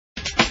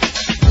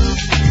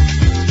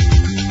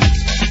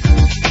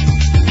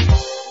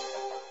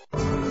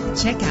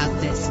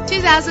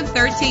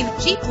2013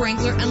 Jeep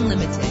Wrangler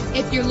Unlimited.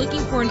 If you're looking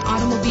for an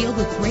automobile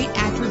with great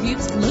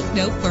attributes, look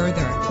no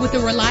further. With a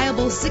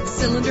reliable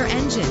 6-cylinder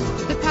engine,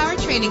 the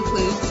powertrain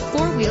includes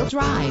 4-wheel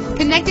drive,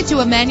 connected to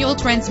a manual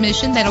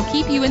transmission that'll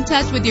keep you in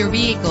touch with your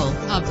vehicle.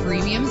 A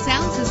premium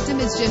sound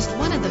system is just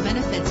one of the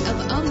benefits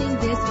of owning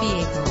this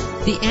vehicle.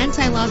 The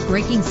anti-lock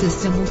braking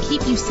system will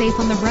keep you safe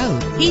on the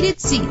road.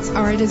 Heated seats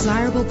are a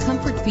desirable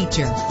comfort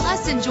feature.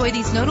 Plus, enjoy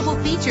these notable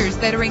features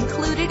that are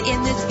included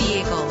in this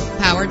vehicle: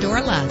 power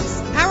door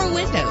locks, power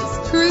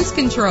windows, cruise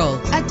control,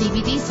 a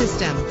DVD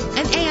system,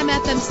 an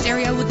AM/FM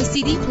stereo with a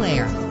CD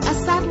player, a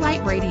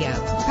satellite radio,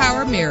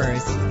 power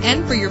mirrors.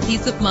 And for your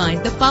peace of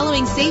mind, the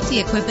following safety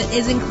equipment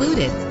is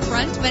included: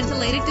 front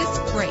ventilated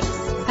disc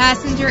brakes,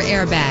 passenger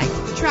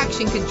airbag,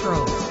 traction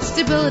control,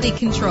 stability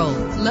control,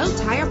 low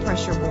tire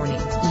pressure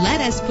warning.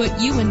 Let us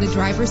put you in the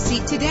driver's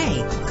seat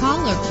today.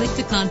 Call or click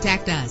to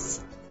contact us.